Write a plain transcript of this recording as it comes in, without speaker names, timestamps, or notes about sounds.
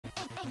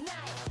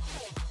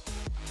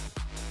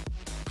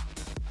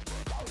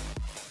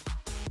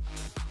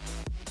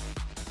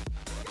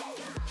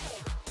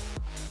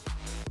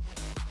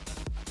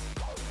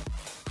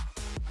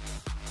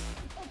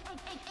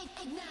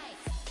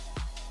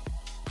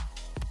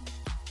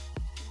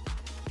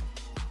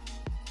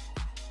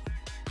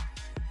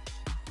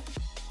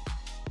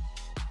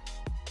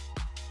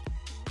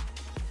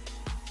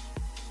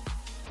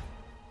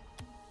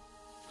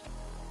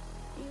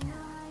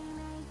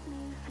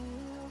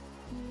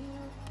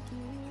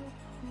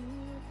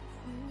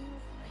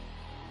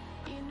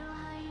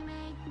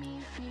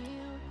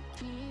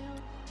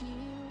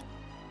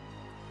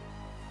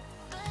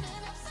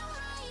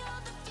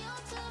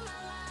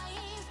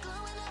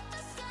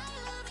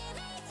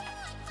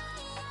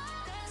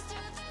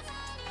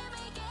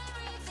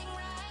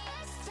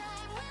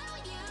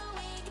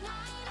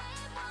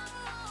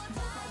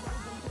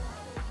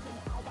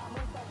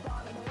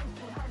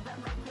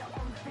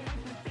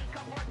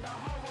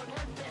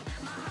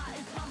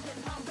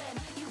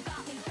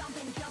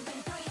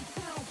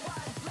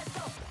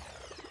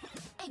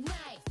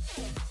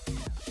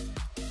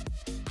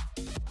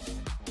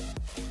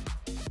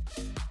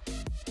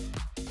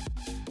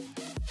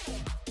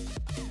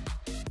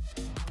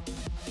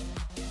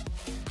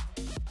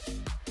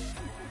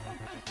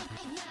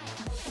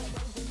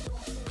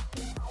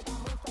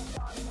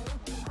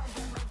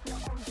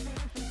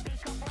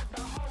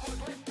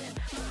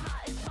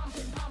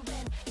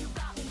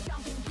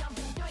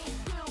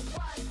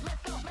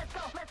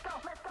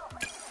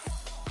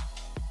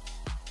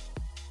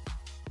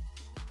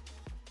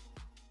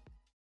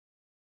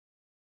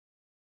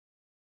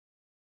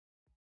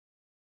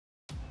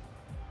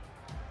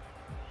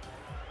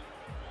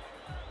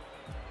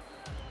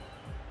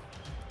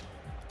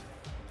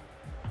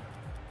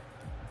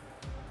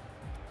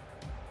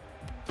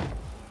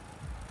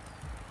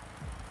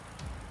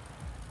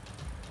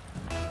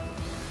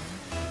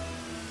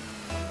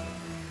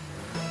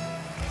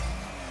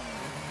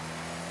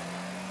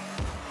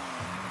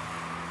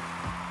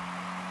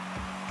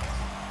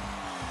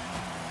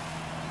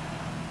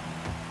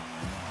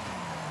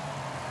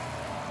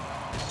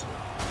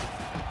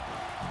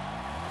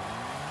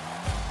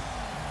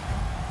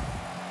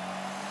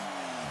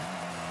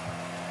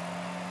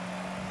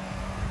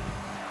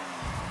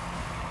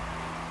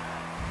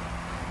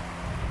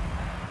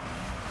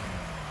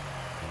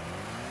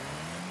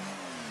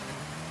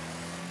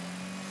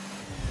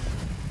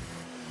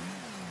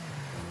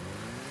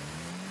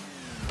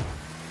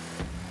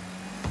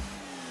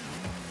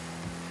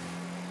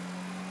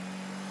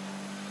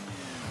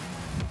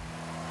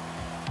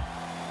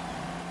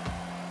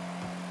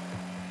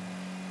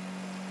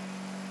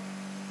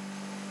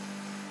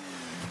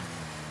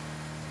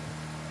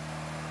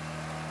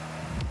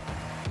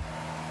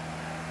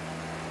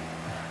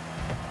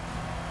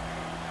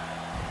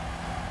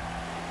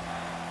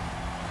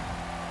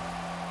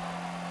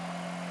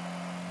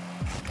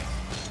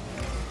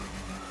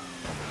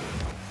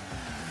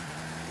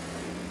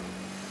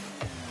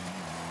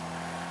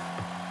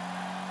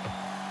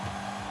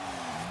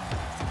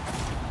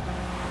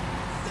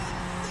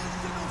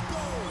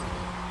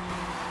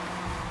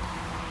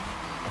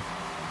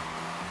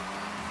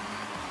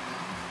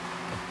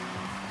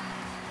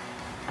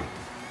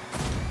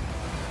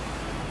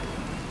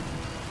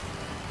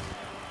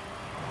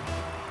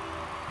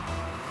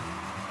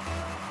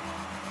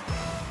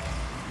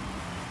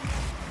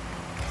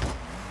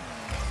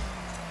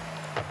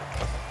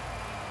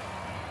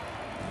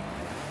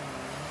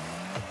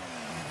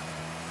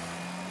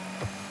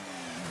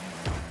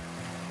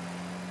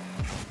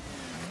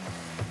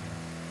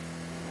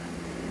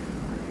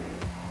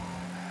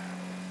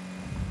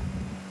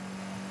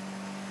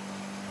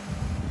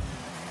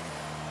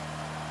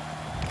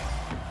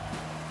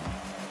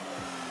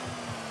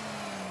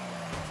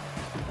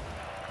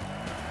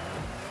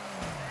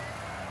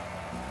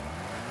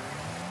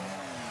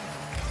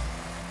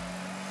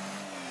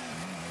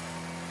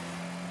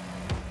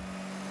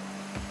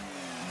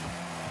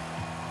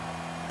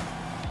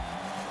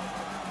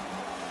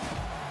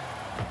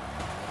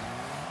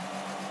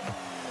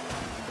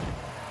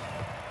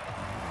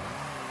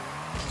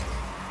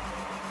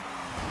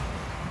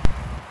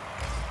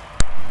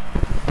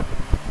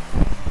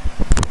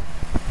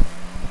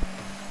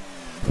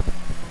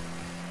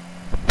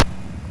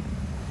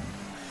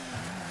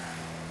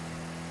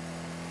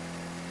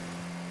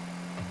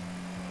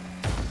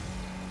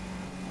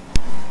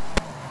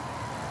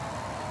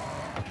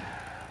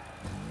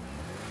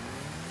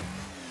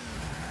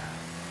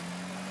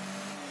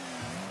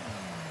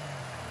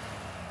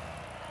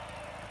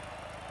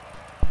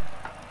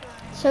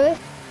So if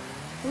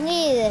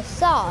near the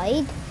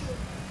side,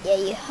 yeah,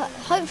 you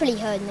hopefully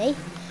heard me.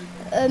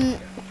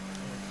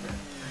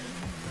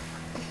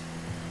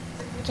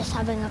 Just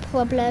having a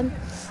problem.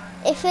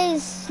 If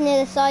it's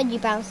near the side, you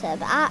bounce it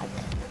back.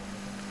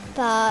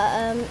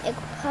 But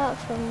apart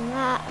from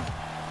that,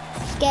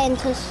 it's getting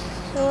to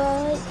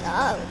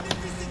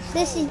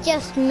this is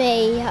just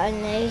me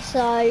only,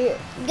 so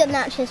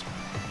that's just.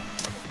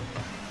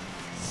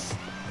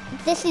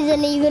 This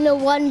isn't even a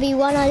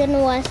 1v1. I don't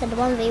know why I said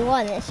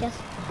 1v1. It's just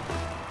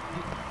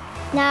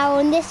now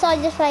on this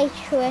side, just make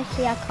sure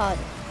actually I can't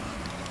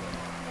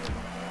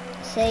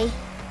see.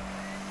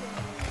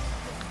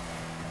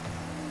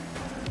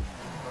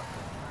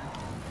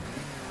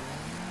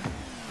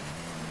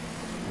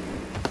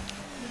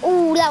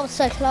 Oh, that was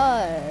so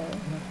close.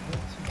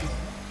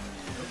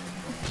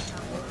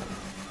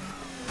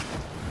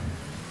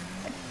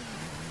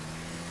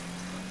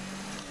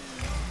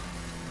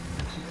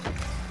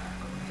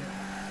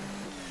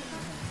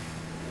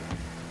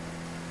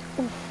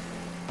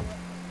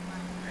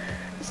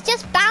 It's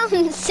just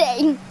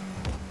bouncing.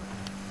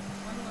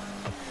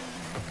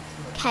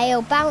 Okay,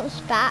 I'll bounce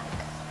back.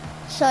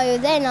 So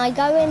then I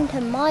go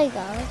into my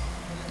goal.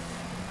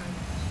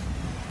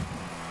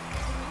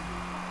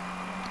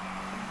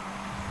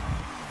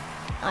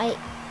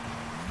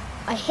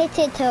 I hit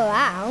it to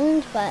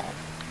around, but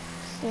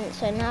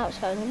so now it's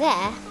going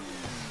there.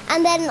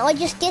 And then I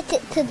just get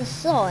it to the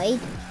side,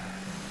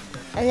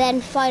 and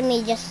then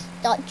finally just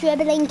start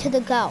dribbling to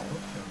the goal.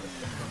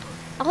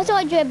 After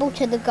I dribble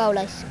to the goal,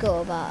 I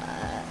score, but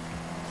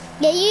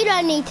yeah, you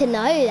don't need to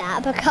know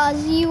that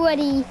because you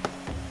already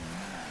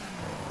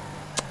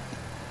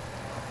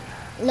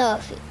know.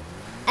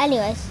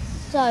 Anyways,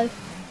 so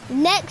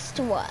next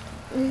one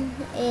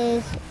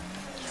is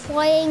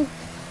trying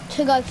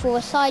to go for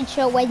a side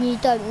shot when you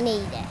don't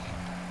need it.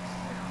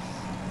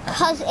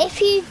 Because if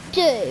you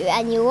do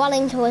and you're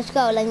running towards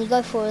goal and you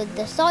go for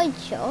the side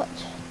shot,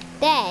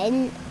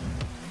 then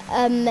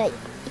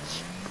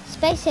it's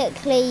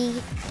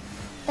basically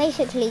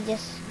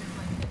just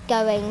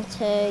going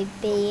to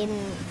be in.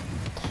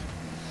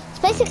 It's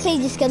basically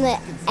just going to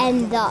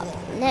end up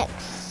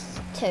next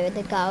to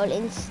the goal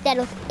instead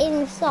of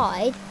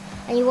inside,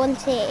 and you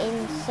want it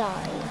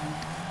inside.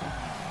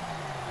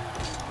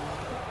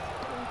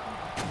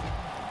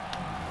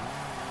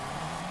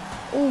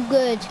 Oh,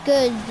 good.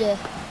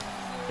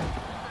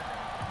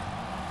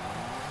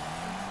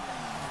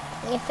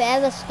 If it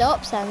ever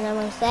stops and no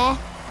one's there,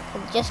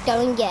 I'll just go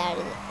and get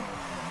it.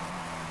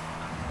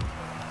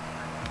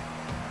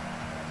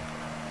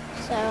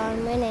 So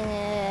I'm winning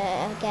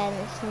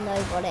against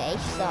nobody,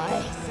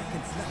 so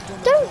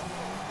don't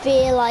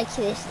feel like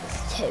this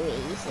is too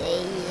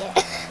easy.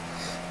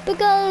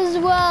 Because,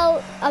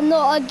 well, I'm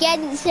not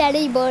against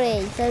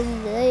anybody, so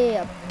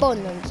the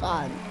opponents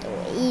aren't too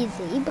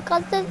easy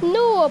because there's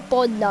no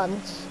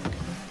opponents.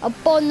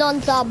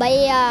 Opponents are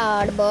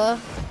bad, bro.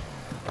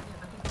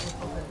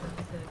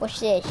 Watch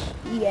this.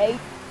 Yay.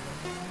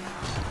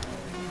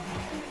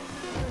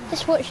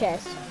 Just watch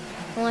this.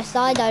 On my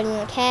side, I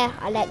don't care.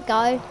 I let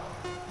go.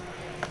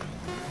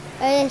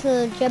 A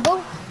little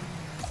dribble.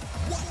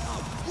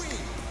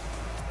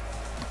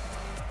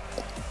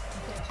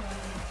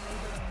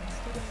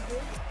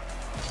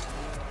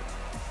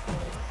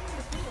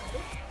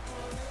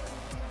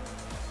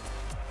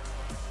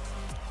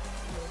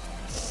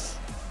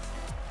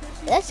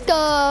 Let's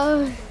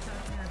go.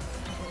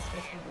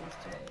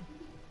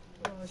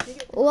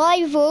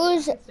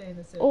 Rivals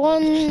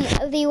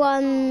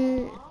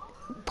 1v1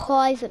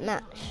 private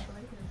match.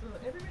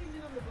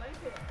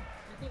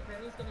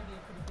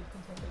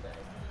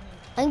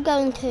 I'm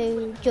going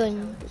to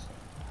join.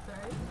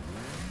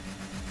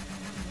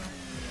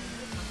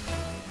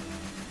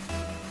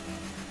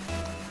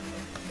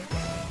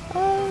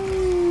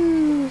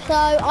 So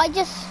I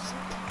just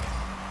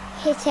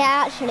hit it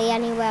actually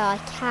anywhere I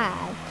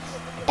can.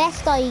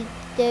 Best I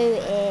do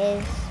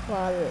is,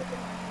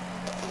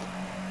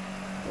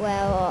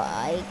 well,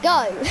 I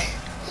go.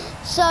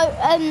 So,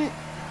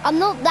 I'm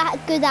not that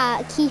good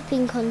at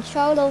keeping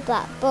control of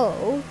that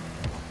ball.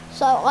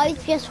 So I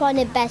just find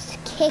it best to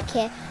kick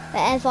it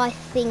wherever I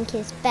think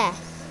is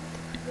best.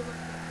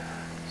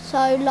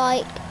 So,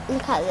 like,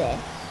 look at this.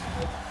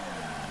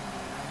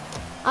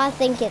 I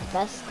think it's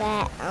best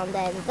there and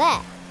then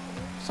there.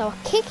 So I'll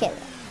kick it.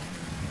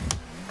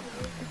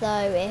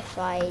 Though if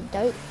I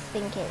don't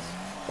think it's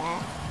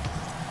there,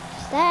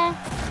 it's there.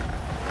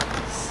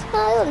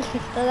 I don't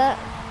think for that.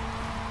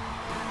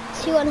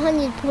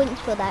 100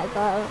 points for that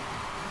goal.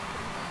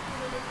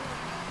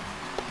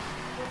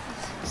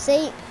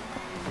 See,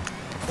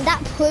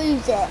 that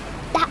proves it.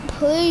 That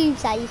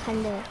proves that you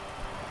can do it.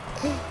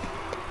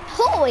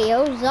 Hot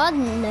Wheels? I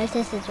didn't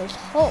notice this was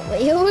Hot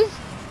Wheels.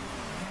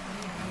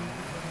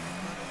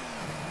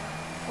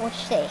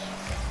 Watch this.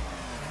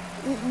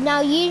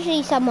 Now,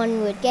 usually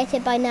someone would get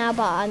it by now,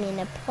 but I'm in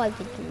a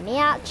private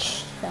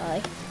match,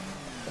 so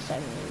it's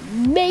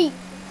only me.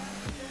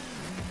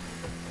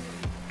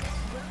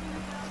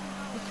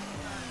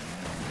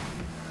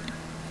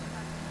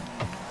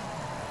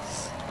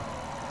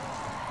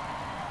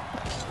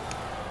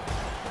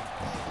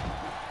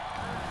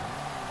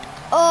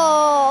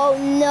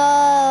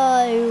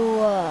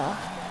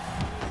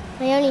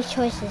 many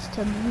choices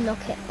to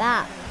knock it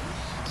back.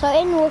 So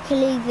in Rocket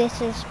League,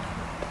 this is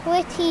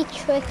pretty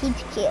tricky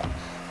to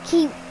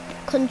keep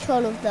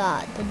control of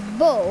the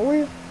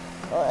ball.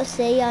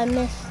 See, I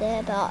missed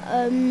it, but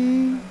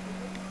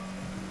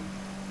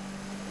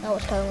know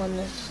what's going on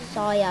this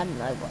side. I don't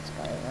know what's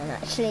going on.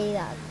 Actually,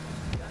 that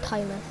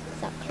timer,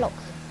 that clock.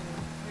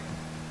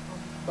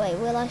 Wait,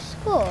 will I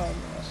score in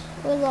this?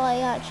 Will I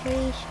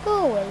actually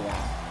score with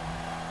that?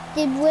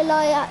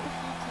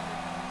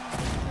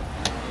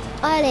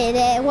 I did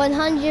it.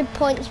 100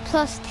 points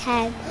plus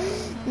 10,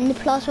 and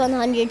plus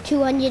 100,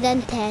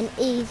 210,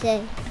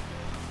 easy.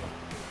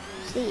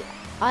 See,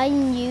 I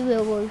knew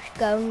it was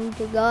going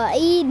to go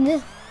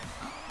in.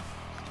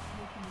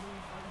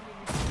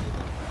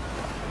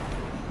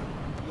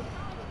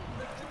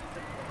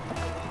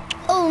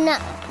 Oh,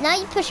 now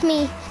you put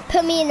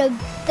me in a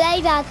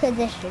very bad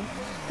position.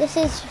 This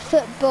is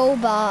football,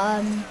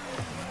 but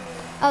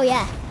oh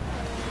yeah,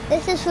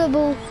 this is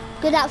football.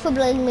 Good at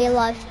football in real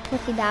life,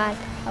 pretty bad.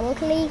 I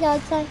Rocket League,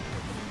 I'd say.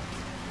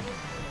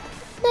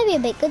 Maybe a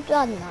bit good,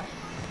 I don't know.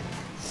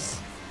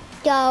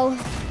 Go.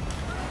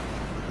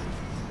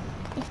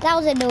 If that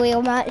was in a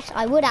real match,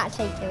 I would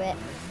actually do it.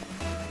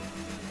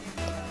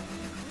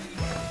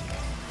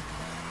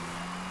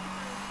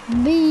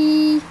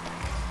 Beep.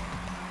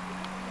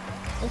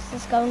 Is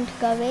this going to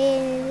go in?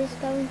 Is this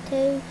going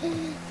to?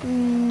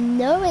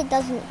 No, it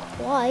doesn't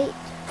quite.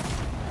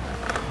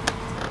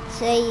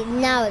 See,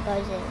 now it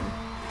goes in.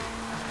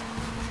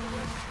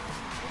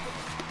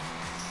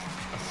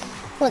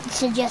 Want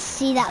to just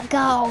see that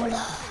goal.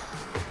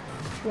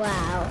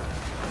 Wow.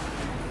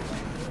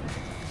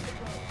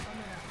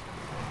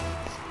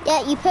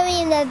 Yeah, you put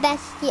me in the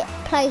best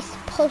place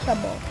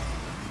possible.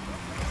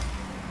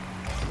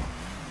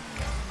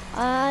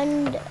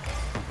 And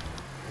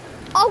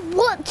oh,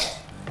 what?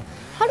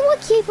 How do I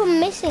keep on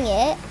missing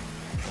it?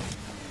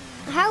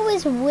 How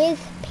is with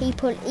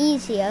people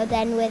easier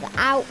than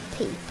without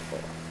people?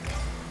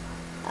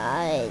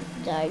 I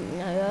don't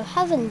know. I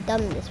haven't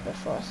done this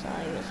before, so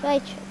it's very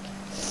tricky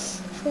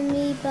for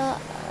me, but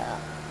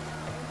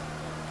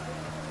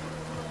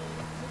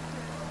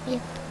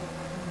yep.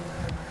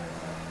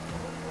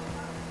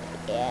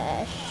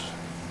 Yes.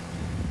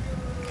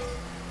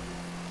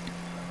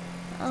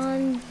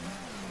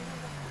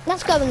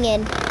 That's going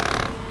in.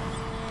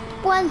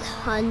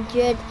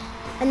 100.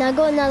 And I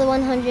got another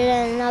 100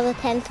 and another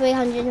 10,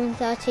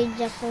 330.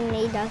 Just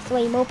need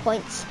 3 more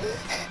points.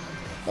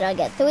 Then I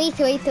get 3,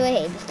 3,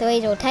 3. The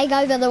 3s will take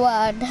over the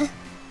world.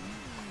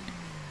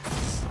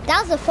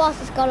 That's the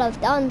fastest goal I've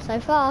done so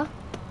far.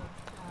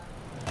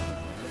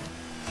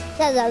 It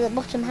says at the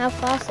bottom how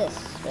fast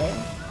it's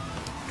been.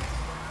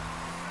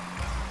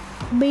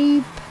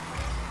 Beep.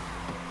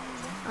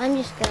 I'm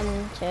just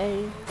going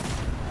to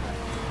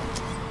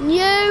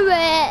knew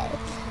it.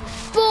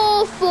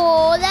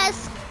 4-4.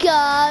 Let's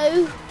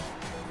go.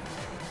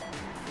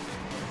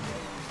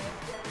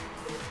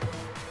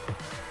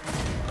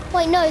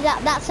 Wait, no,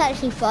 that's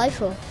actually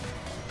 5-4.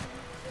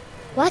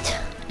 What?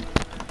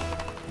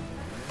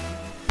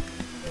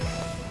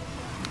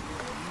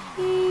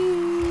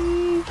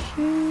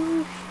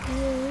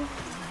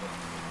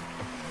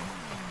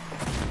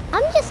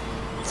 I'm just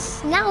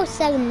now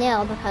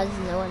 7-0 because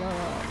no one on it,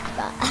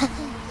 but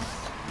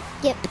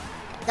yep,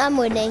 I'm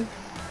winning.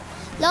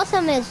 Last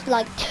time it was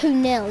like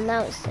 2-0,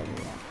 now it's 7-0.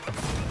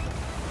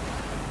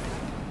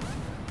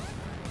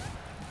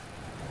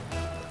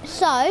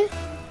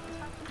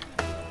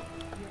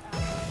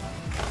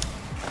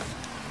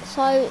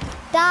 So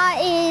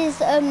that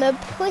is a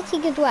pretty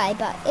good way,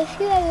 but if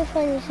you ever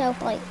find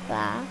yourself like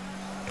that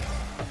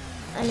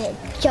and it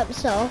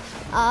jumps off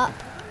up,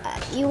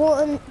 you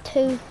want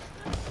to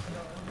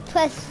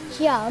press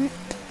jump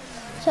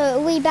so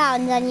it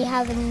rebounds and you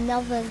have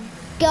another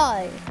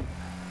go.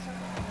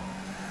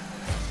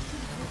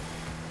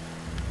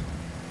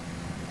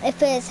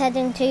 If it's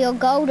heading to your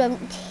goal,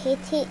 don't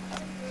hit it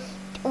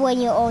when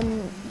you're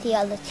on the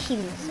other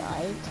team's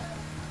side.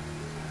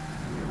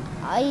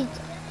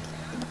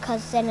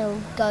 Because then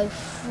it'll go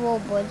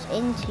forwards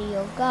into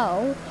your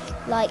goal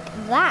like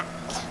that.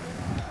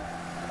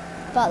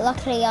 But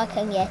luckily I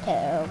can get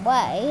it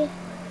away.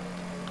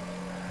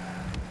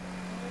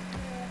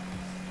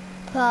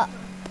 But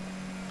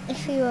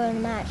if you were in a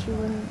match, you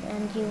wouldn't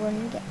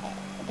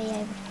be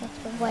able to get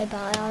it away.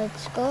 But I'd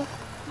score.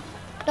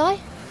 Could I?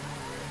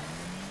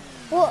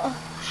 What?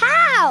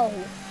 How?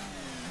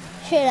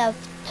 Should have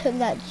took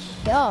that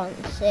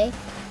chance. See,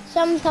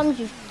 sometimes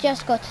you've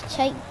just got to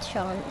take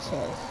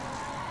chances.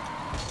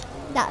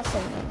 That's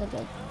another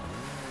good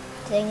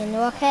thing in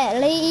Rocket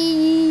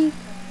League.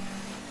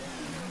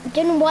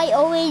 Didn't wait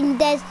orange.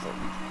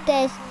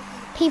 There's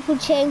people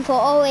cheering for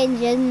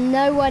orange and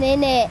no one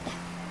in it.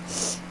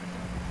 It's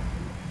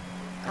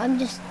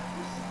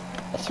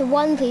a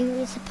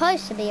 1v. It's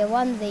supposed to be a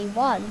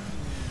 1v1,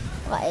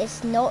 but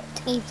it's not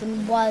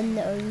even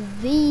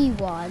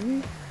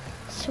 1v1.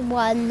 It's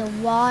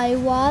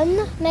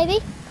 1v1,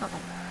 maybe.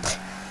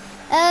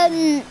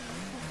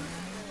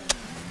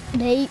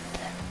 Nope.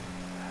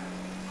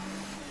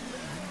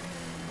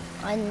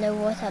 I I know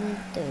what I'm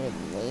doing,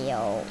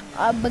 Leo.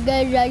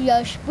 Because I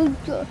just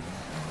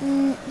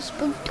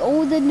spooked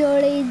all the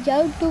knowledge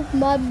out of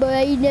my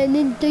brain and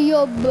into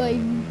your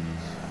brain.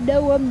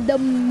 Now I'm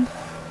dumb.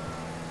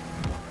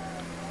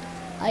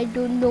 I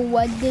don't know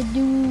what to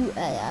do.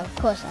 Of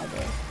course I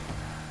do.